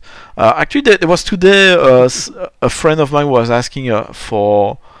involved. Actually, there was today a friend of mine was asking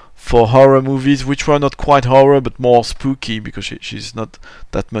for horror movies, which were not quite horror but more spooky, because she's not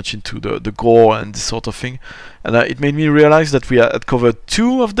that much into the gore and this sort of thing. And it made me realize that we had covered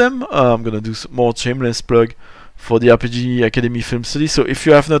 2 of them. I'm gonna do some more shameless plug for the RPG Academy Film Study. So if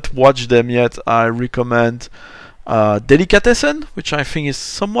you have not watched them yet, I recommend Delicatessen, which I think is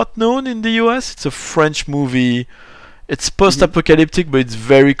somewhat known in the US. It's a French movie. It's post-apocalyptic, but it's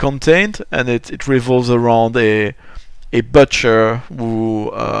very contained, and it revolves around a butcher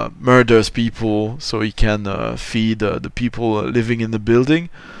who murders people so he can feed the people living in the building.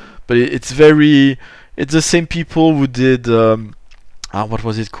 But it's the same people who did what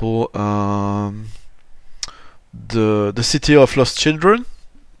was it called, the City of Lost Children.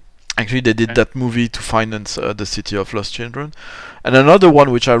 Actually, they did that movie to finance the City of Lost Children. And another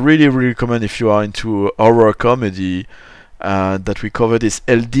one which I really recommend if you are into horror comedy that we covered is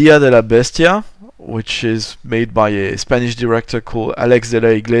El Día de la Bestia, which is made by a Spanish director called Alex de la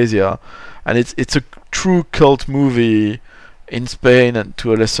Iglesia, and it's a true cult movie in Spain, and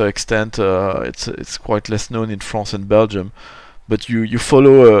to a lesser extent it's quite less known in France and Belgium. But you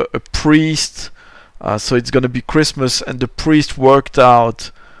follow a priest, so it's gonna be Christmas, and the priest worked out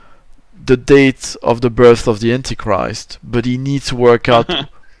the date of the birth of the Antichrist, but he needs to work out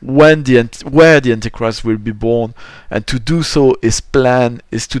where the Antichrist will be born, and to do so his plan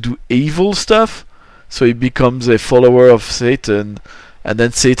is to do evil stuff. So he becomes a follower of Satan, and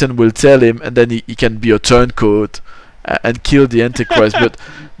then Satan will tell him, and then he can be a turncoat and kill the Antichrist.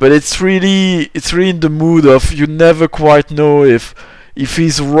 but it's really in the mood of, you never quite know if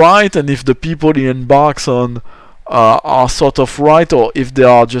he's right and if the people he embarks on are sort of right, or if they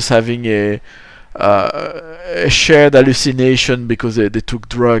are just having a shared hallucination because they took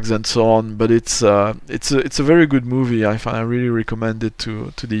drugs and so on. But it's a very good movie. I really recommend it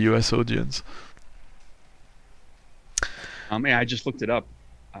to the US audience. Yeah, I just looked it up.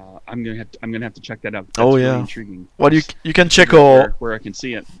 I'm gonna have to check that out. That's really intriguing. Well, you can check where I can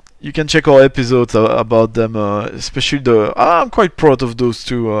see it. You can check our episodes about them, especially I'm quite proud of those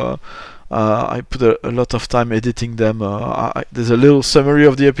 2. I put a lot of time editing them. There's a little summary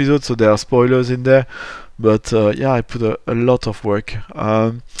of the episode, so there are spoilers in there. But yeah, I put a lot of work.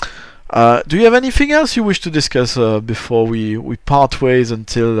 Do you have anything else you wish to discuss before we part ways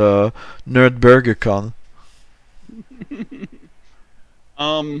until NerdBurger Con?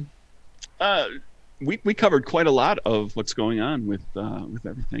 We covered quite a lot of what's going on with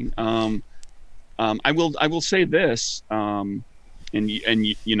everything. I will say this, and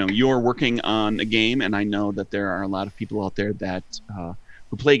you know, you're working on a game, and I know that there are a lot of people out there that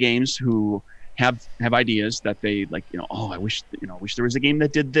who play games who have ideas that they like. You know, oh, I wish there was a game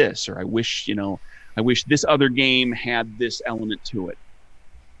that did this, or I wish this other game had this element to it.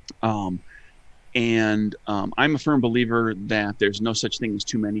 And I'm a firm believer that there's no such thing as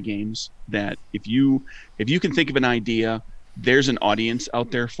too many games. That if you can think of an idea, there's an audience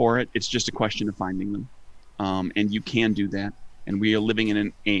out there for it. It's just a question of finding them, and you can do that. And we are living in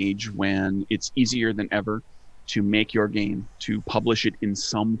an age when it's easier than ever to make your game, to publish it in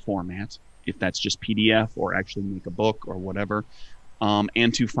some format, if that's just PDF or actually make a book or whatever,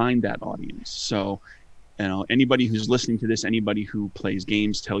 and to find that audience. So, you know, anybody who's listening to this, anybody who plays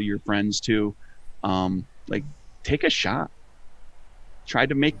games, tell your friends to. Like, take a shot, try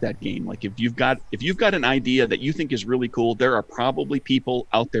to make that game. Like, if you've got an idea that you think is really cool, there are probably people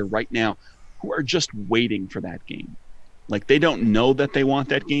out there right now who are just waiting for that game. Like, they don't know that they want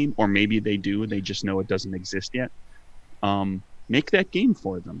that game, or maybe they do, they just know it doesn't exist yet. Make that game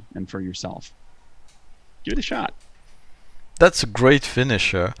for them and for yourself. Give it a shot. That's a great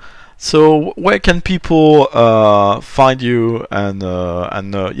finisher. So where can people find you, and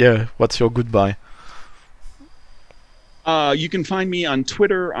yeah, what's your goodbye? You can find me on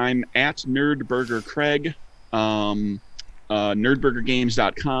Twitter. I'm at NerdBurgerCraig.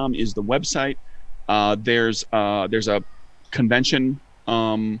 NerdBurgerGames.com is the website. There's a convention,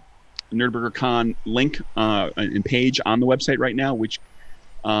 NerdBurger Con link and page on the website right now, which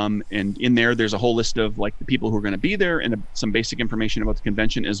and in there's a whole list of like the people who are going to be there, and some basic information about the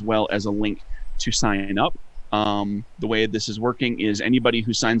convention, as well as a link to sign up. The way this is working is anybody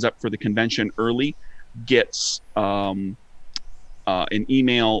who signs up for the convention early gets an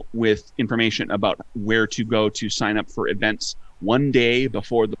email with information about where to go to sign up for events one day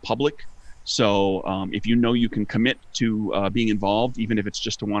before the public. So if you know you can commit to being involved, even if it's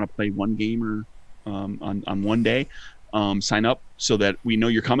just to want to play one game or on one day, sign up so that we know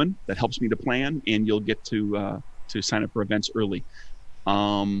you're coming. That helps me to plan, and you'll get to sign up for events early.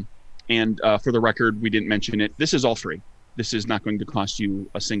 And for the record, we didn't mention it. This is all free. This is not going to cost you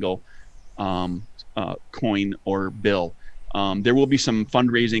a single coin or bill. There will be some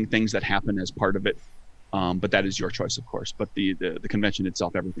fundraising things that happen as part of it, but that is your choice, of course. But the convention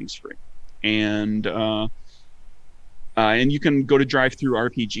itself, everything's free. And you can go to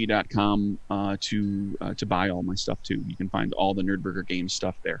drivethrurpg.com to buy all my stuff too. You can find all the NerdBurger Games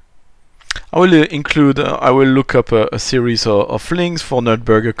stuff there. I will include. I will look up a series of links for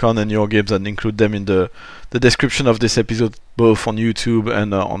NerdBurger Con and your games and include them in the description of this episode, both on YouTube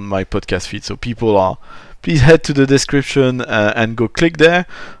and on my podcast feed. So please head to the description and go click there.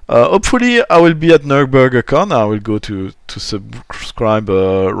 Hopefully, I will be at NerdBurger Con. I will go to subscribe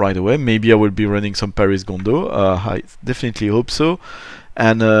right away. Maybe I will be running some Paris Gondo. I definitely hope so.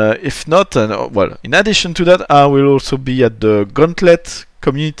 And if not, well, in addition to that, I will also be at the Gauntlet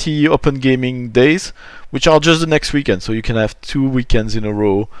Community Open Gaming Days, which are just the next weekend. So you can have 2 weekends in a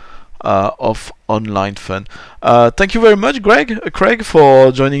row of online fun. Thank you very much, Craig,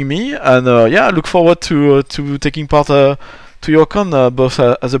 for joining me. And yeah, I look forward to taking part to your con, both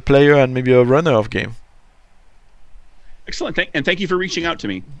as a player and maybe a runner of game. Excellent. And thank you for reaching out to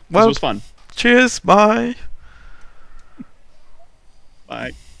me. Well, this was fun. Cheers. Bye.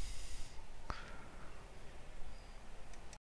 Bye.